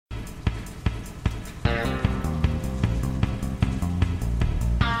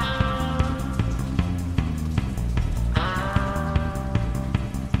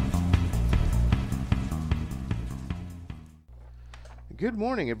Good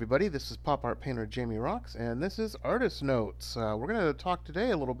morning, everybody. This is pop art painter Jamie Roxx, and this is Artist Notes. We're going to talk today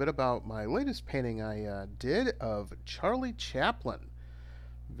a little bit about my latest painting I did of Charlie Chaplin.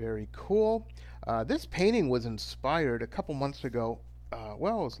 Very cool. This painting was inspired a couple months ago.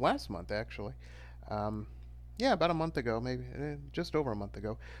 Well, it was last month, actually. Um, yeah, about a month ago, maybe just over a month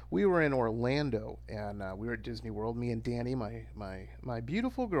ago. We were in Orlando, and we were at Disney World. Me and Danny, my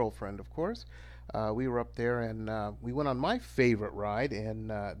beautiful girlfriend, of course. We were up there, and we went on my favorite ride,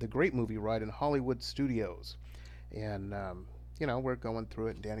 and the great movie ride in Hollywood Studios. And we're going through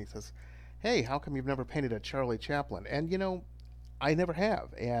it, and Danny says, "Hey, how come you've never painted a Charlie Chaplin?" And I never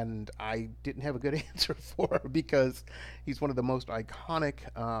have, and I didn't have a good answer for her because he's one of the most iconic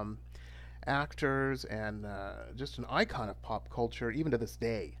actors and just an icon of pop culture, even to this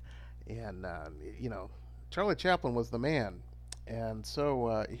day. And you know, Charlie Chaplin was the man. And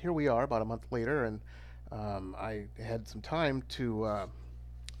so here we are, about a month later, and I had some time to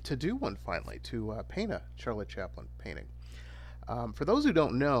do one finally, to paint a Charlie Chaplin painting. For those who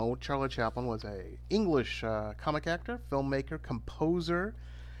don't know, Charlie Chaplin was a English comic actor, filmmaker, composer.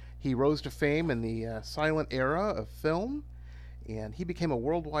 He rose to fame in the silent era of film, and he became a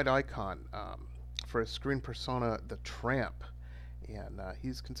worldwide icon for his screen persona, the Tramp. And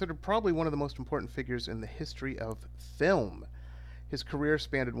he's considered probably one of the most important figures in the history of film. His career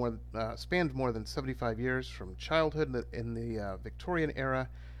spanned more than 75 years, from childhood in the Victorian era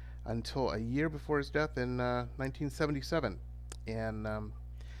until a year before his death in 1977. And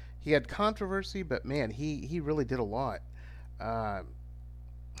he had controversy, but man, he really did a lot. Uh,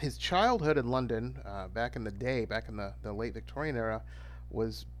 his childhood in London, back in the day, back in the late Victorian era,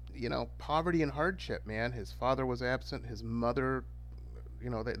 was, poverty and hardship, man. His father was absent. His mother,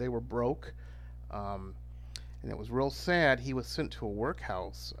 they were broke. Um, and it was real sad. He was sent to a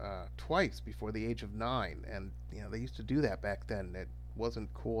workhouse twice before the age of 9. And, they used to do that back then. It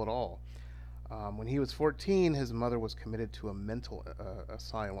wasn't cool at all. When he was 14, his mother was committed to a mental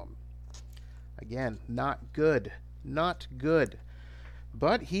asylum. Again, not good. Not good.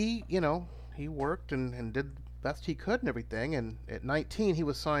 But he worked and did the best he could and everything. And at 19, he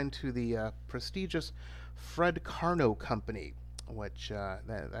was signed to the prestigious Fred Carno Company, which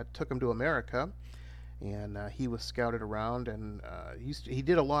that took him to America. And he was scouted around, and he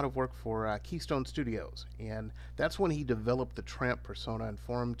did a lot of work for Keystone Studios. And that's when he developed the Tramp persona and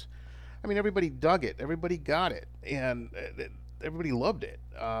formed. I mean, everybody dug it. Everybody got it. And everybody loved it.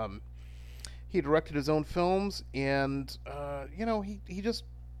 He directed his own films, and he just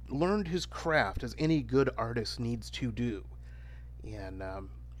learned his craft as any good artist needs to do. And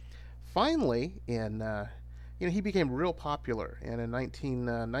finally, he became real popular. And in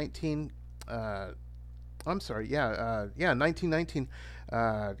 1919, I'm sorry, 1919,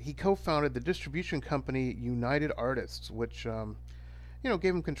 he co-founded the distribution company United Artists, which gave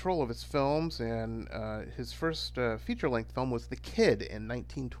him control of his films. And his first feature-length film was The Kid in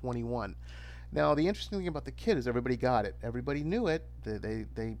 1921. Now, the interesting thing about The Kid is everybody got it. Everybody knew it.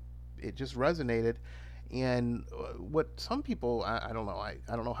 It just resonated. And what some people, I don't know, I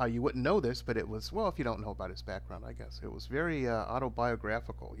don't know how you wouldn't know this, but it was, well, if you don't know about his background, I guess it was very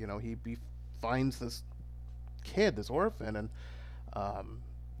autobiographical. He finds this kid, this orphan, and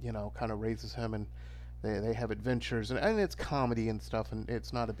kind of raises him, and they have adventures, and it's comedy and stuff, and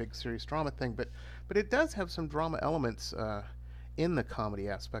it's not a big serious drama thing, but it does have some drama elements in the comedy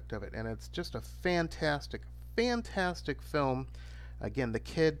aspect of it, and it's just a fantastic, fantastic film. Again, The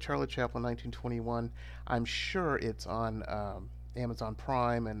Kid, Charlie Chaplin, 1921. I'm sure it's on Amazon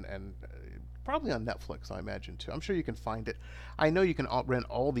Prime and probably on Netflix, I imagine, too. I'm sure you can find it. I know you can rent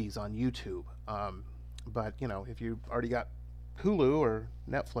all these on YouTube, but if you've already got Hulu or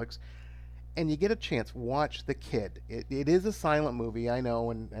Netflix and you get a chance, watch The Kid. It is a silent movie, I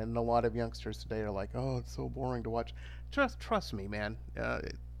know, and a lot of youngsters today are like, oh, it's so boring to watch. Just trust me, man.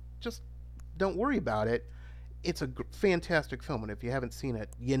 Just don't worry about it. It's a fantastic film, and if you haven't seen it,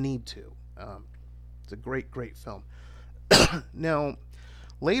 you need to. It's a great, great film. Now,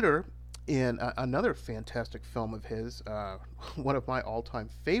 later, in another fantastic film of his, one of my all-time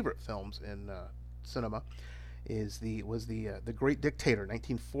favorite films in cinema, was the Great Dictator,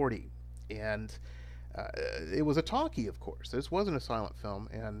 1940, and it was a talkie, of course. This wasn't a silent film,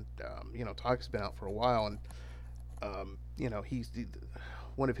 and talkie's been out for a while, and he's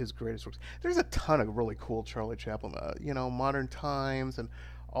one of his greatest works. There's a ton of really cool Charlie Chaplin, Modern Times, and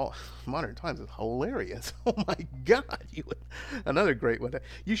all. Modern Times is hilarious. Oh my God, another great one.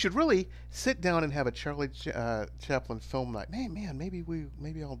 You should really sit down and have a Chaplin film night. Man,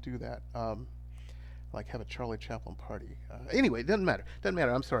 maybe I'll do that. Like have a Charlie Chaplin party. Anyway, it doesn't matter. Doesn't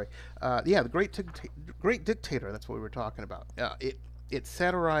matter. I'm sorry. Yeah, the Great Dictator. That's what we were talking about. it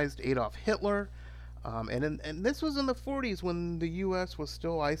satirized Adolf Hitler, and this was in the 40s when the U.S. was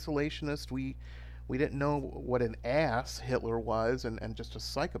still isolationist. We didn't know what an ass Hitler was, and just a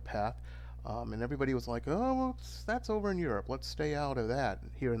psychopath. And everybody was like, "Oh, well, that's over in Europe. Let's stay out of that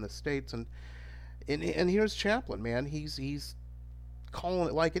here in the States." And here's Chaplin, man. He's calling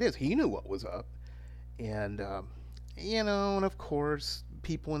it like it is. He knew what was up, and and of course,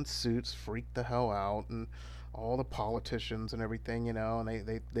 people in suits freaked the hell out, and all the politicians and everything, and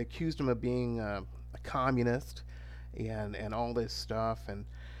they accused him of being a communist, and all this stuff, and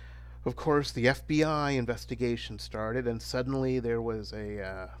of course, the FBI investigation started, and suddenly there was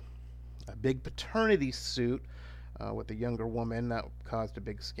a big paternity suit with a younger woman that caused a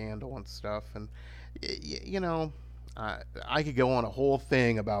big scandal and stuff. And you know, I could go on a whole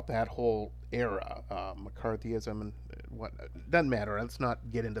thing about that whole era, McCarthyism and what. Doesn't matter. Let's not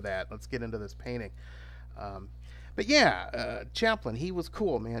get into that. Let's get into this painting. Um, but yeah, Chaplin, he was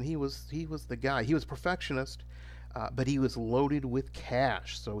cool, man. He was the guy. He was perfectionist, but he was loaded with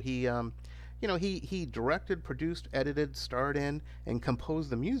cash. So he directed, produced, edited, starred in, and composed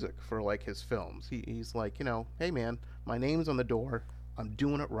the music for like his films. He's like, hey man, my name's on the door. I'm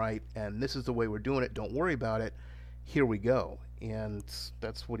doing it right, and this is the way we're doing it. Don't worry about it. Here we go, and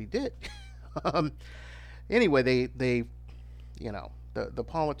that's what he did. um, anyway, they the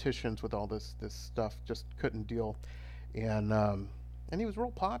politicians with all this stuff just couldn't deal, and he was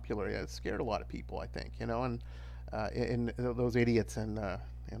real popular. Yeah, it scared a lot of people, I think, and those idiots in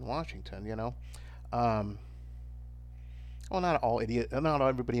Washington, Um, well, not all idiot, not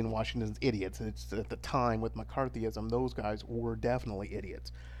everybody in Washington's idiots. It's at the time with McCarthyism, those guys were definitely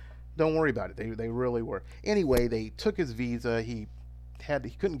idiots. Don't worry about it. They really were. Anyway, they took his visa. He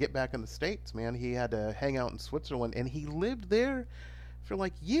couldn't get back in the states, man. He had to hang out in Switzerland, and he lived there for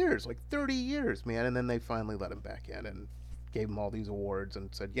like years, like 30 years, man. And then they finally let him back in and gave him all these awards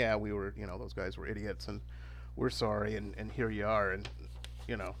and said, yeah, we were, those guys were idiots, and we're sorry, and here you are, and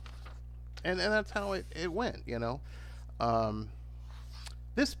you know, and that's how it went. Um,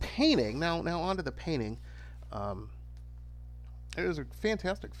 this painting, now onto the painting. Um, it was a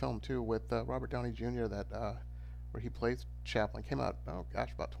fantastic film too with Robert Downey Jr. that where he plays Chaplin. Came out, oh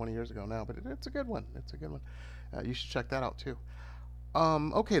gosh, about 20 years ago now, but it's a good one. It's a good one. You should check that out too.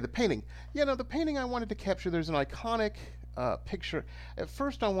 Okay, the painting. The painting I wanted to capture. There's an iconic picture. At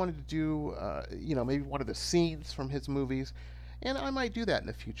first, I wanted to do, maybe one of the scenes from his movies, and I might do that in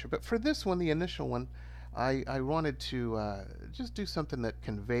the future. But for this one, the initial one, I wanted to just do something that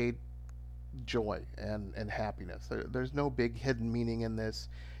conveyed joy and happiness. There's no big hidden meaning in this.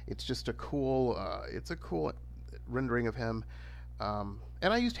 It's just it's a cool rendering of him.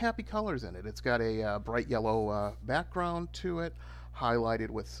 And I used happy colors in it. It's got a bright yellow background to it, highlighted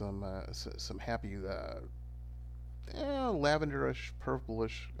with some happy lavenderish,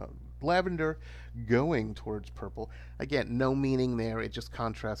 purplish, lavender going towards purple. Again, no meaning there. It just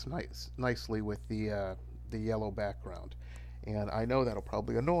contrasts nicely with the yellow background. And I know that'll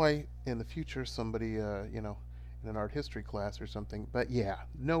probably annoy in the future somebody, in an art history class or something. But yeah,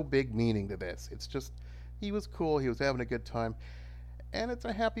 no big meaning to this. It's just he was cool. He was having a good time, and it's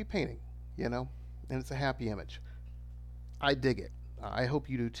a happy painting, and it's a happy image. I dig it. I hope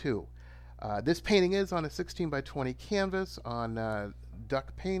you do too. This painting is on a 16 by 20 canvas on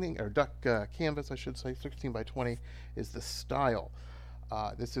duck painting, or duck canvas, I should say. 16 by 20 is the style.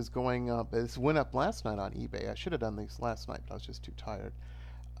 This is going up. This went up last night on eBay. I should have done these last night, but I was just too tired.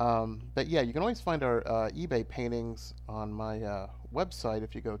 But yeah, you can always find our eBay paintings on my website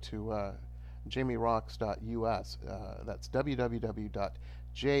if you go to jamieroxx.us. That's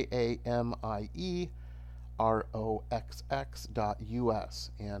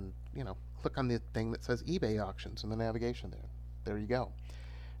www.jamieroxx.us, and click on the thing that says eBay auctions in the navigation there. There you go.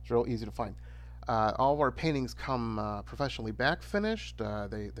 It's real easy to find. All of our paintings come professionally back finished.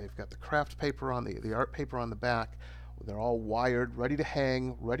 They've got the craft paper on the art paper on the back. They're all wired, ready to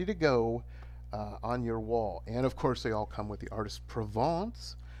hang, ready to go on your wall. And of course, they all come with the artist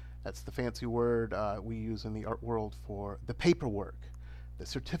Provence. That's the fancy word we use in the art world for the paperwork, the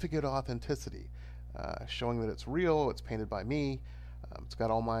certificate of authenticity, showing that it's real, it's painted by me. It's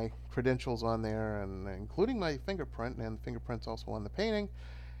got all my credentials on there, and including my fingerprint, and the fingerprint's also on the painting.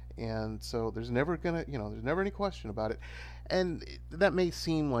 And so there's never any question about it. And that may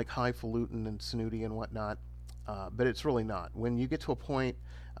seem like highfalutin and snooty and whatnot, but it's really not. When you get to a point,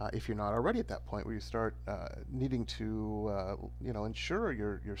 if you're not already at that point, where you start needing to, insure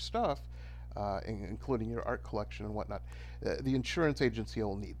your stuff, including your art collection and whatnot, the insurance agency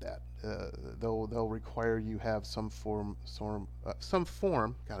will need that. They'll require you have some form.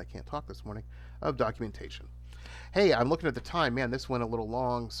 God, I can't talk this morning, of documentation. Hey, I'm looking at the time. Man, this went a little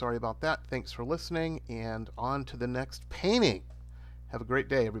long. Sorry about that. Thanks for listening, and on to the next painting. Have a great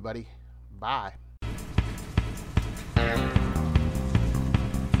day, everybody. Bye.